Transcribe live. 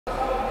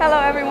Hello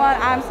everyone,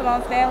 I'm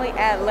Symone Stanley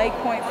at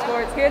LakePoint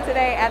Sports, here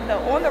today at the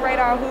On the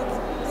Radar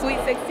Hoops Sweet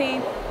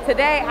 16.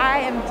 Today I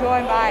am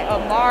joined by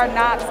Amarr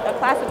Knox, a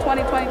class of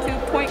 2022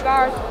 point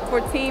guard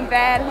for Team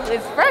Bad, who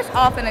is fresh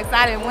off an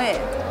exciting win.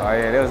 Oh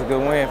yeah, that was a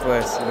good win for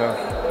us.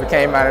 We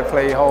came out and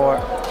played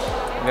hard.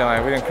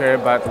 We didn't care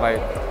about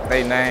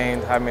they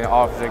named, how many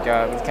offers they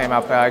got. We just came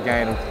out, play our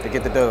game to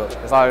get the dub.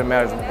 That's all that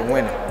matters, the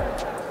winning.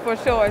 For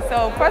sure.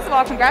 So first of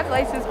all,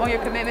 congratulations on your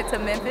commitment to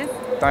Memphis.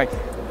 Thank you.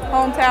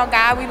 Hometown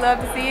guy, we love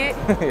to see it.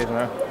 Yes,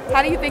 ma'am.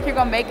 How do you think you're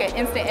going to make an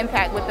instant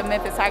impact with the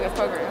Memphis Tigers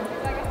program?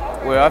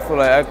 Well, I feel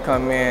like I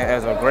come in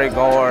as a great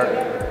guard,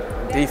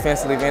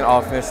 defensively and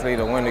offensively,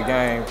 to win the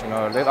game.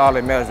 That's all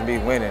that matters, to be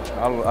winning.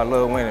 I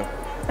love winning.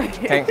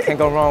 Can't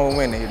go wrong with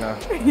winning,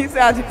 You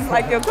sound just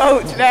like your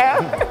coach now.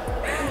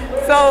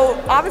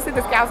 So obviously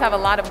the scouts have a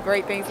lot of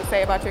great things to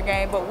say about your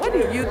game, but what do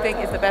you think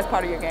is the best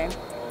part of your game?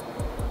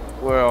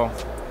 Well,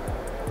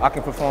 I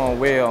can perform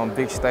well on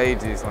big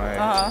stages.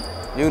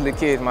 Usually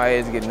kids my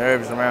age get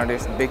nervous around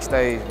this big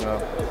stage.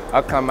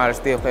 I come out and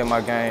still play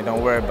my game,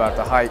 don't worry about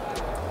the hype,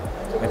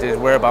 and just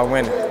worry about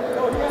winning.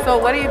 So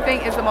what do you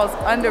think is the most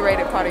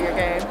underrated part of your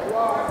game?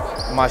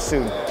 My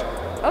shooting.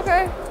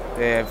 Okay.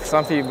 Yeah,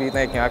 some people be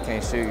thinking I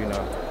can't shoot,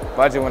 But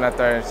I just went out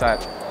there and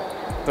shot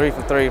 3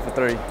 for 3 for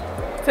 3.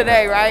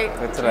 Today,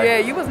 right? Today.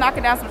 Yeah, you was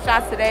knocking down some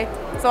shots today.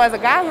 So as a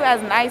guy who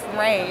has nice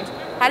range,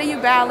 how do you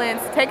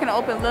balance taking an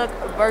open look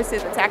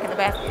versus attacking the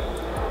basket?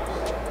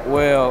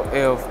 Well,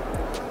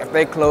 if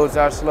they close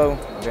out slow,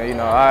 then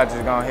I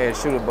just go ahead and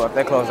shoot it. But if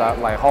they close out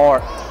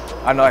hard,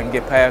 I know I can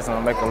get past them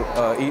and make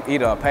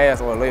either a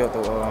pass or a layup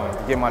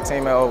to get my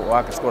teammate over, or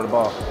I can score the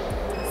ball.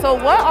 So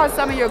what are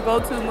some of your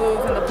go-to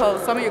moves in the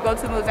post? Some of your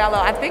go-to moves down low?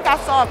 I think I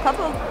saw a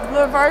couple of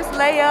reverse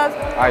layups.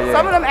 Yeah.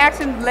 Some of them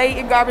action late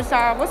in garbage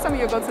time. What's some of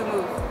your go-to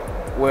moves?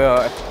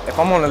 Well, if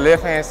I'm on the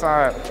left-hand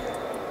side,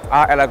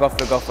 I like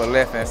to go for the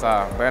left-hand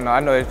side. But I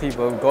know there's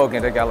people who go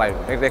again,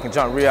 they can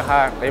jump real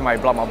high. They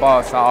might block my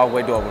ball, so I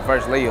always do a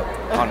reverse layup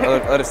on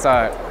the other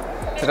side.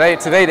 Today,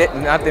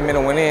 not that many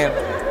went in,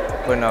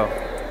 but no.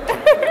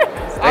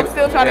 I'm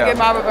still trying to get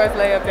my reverse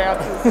layup down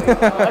too.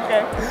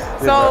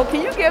 Okay. So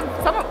can you give,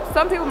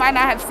 some people might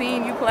not have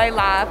seen you play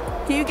live.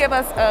 Can you give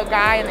us a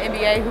guy in the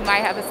NBA who might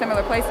have a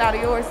similar play style to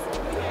yours?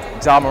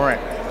 Ja Morant.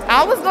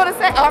 I was going to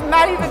say, I'm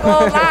not even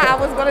going to lie, I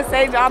was going to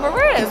say Ja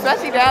Morant,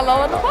 especially down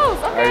low in the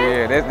post.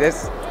 Okay.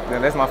 Yeah,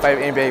 that's my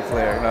favorite NBA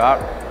player.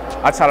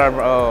 I try to,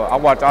 I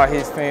watch all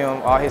his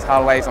film, all his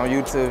highlights on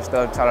YouTube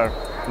stuff, try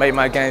to make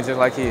my game just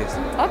like his.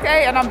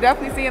 Okay, and I'm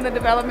definitely seeing the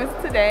developments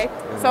today.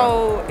 Yes,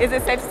 so is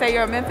it safe to say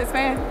you're a Memphis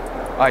fan?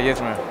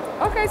 Yes, ma'am.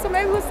 Okay, so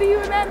maybe we'll see you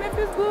in that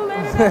Memphis blue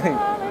later.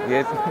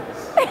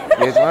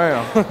 Yes,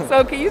 ma'am.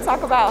 So can you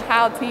talk about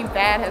how Team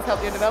Bad has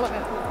helped your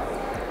development?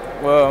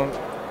 Well,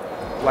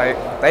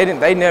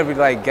 they never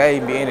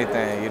gave me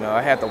anything.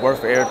 I had to work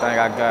for everything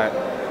I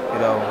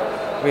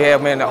got. We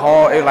had been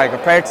hard. It the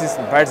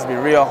practice be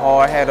real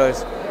hard. Had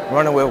us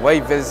running with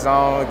weight vests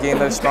on, getting a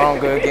little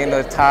stronger, getting a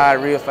little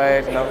tired real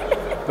fast.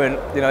 But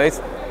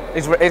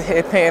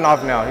it's paying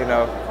off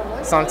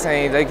now. Some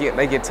teams they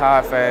get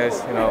tired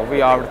fast.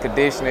 We already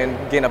conditioning,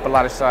 getting up a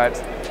lot of shots.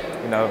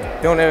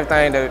 Doing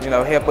everything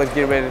to help us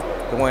get ready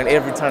to win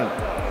every tournament.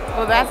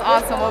 Well, that's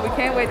awesome. Well, we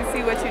can't wait to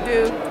see what you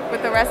do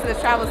with the rest of the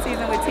travel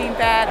season with Team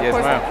Bad. Yes,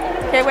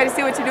 ma'am. Can't wait to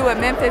see what you do with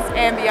Memphis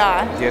and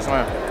beyond. Yes,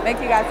 ma'am. Thank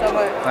you guys so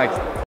much. Thank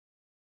you.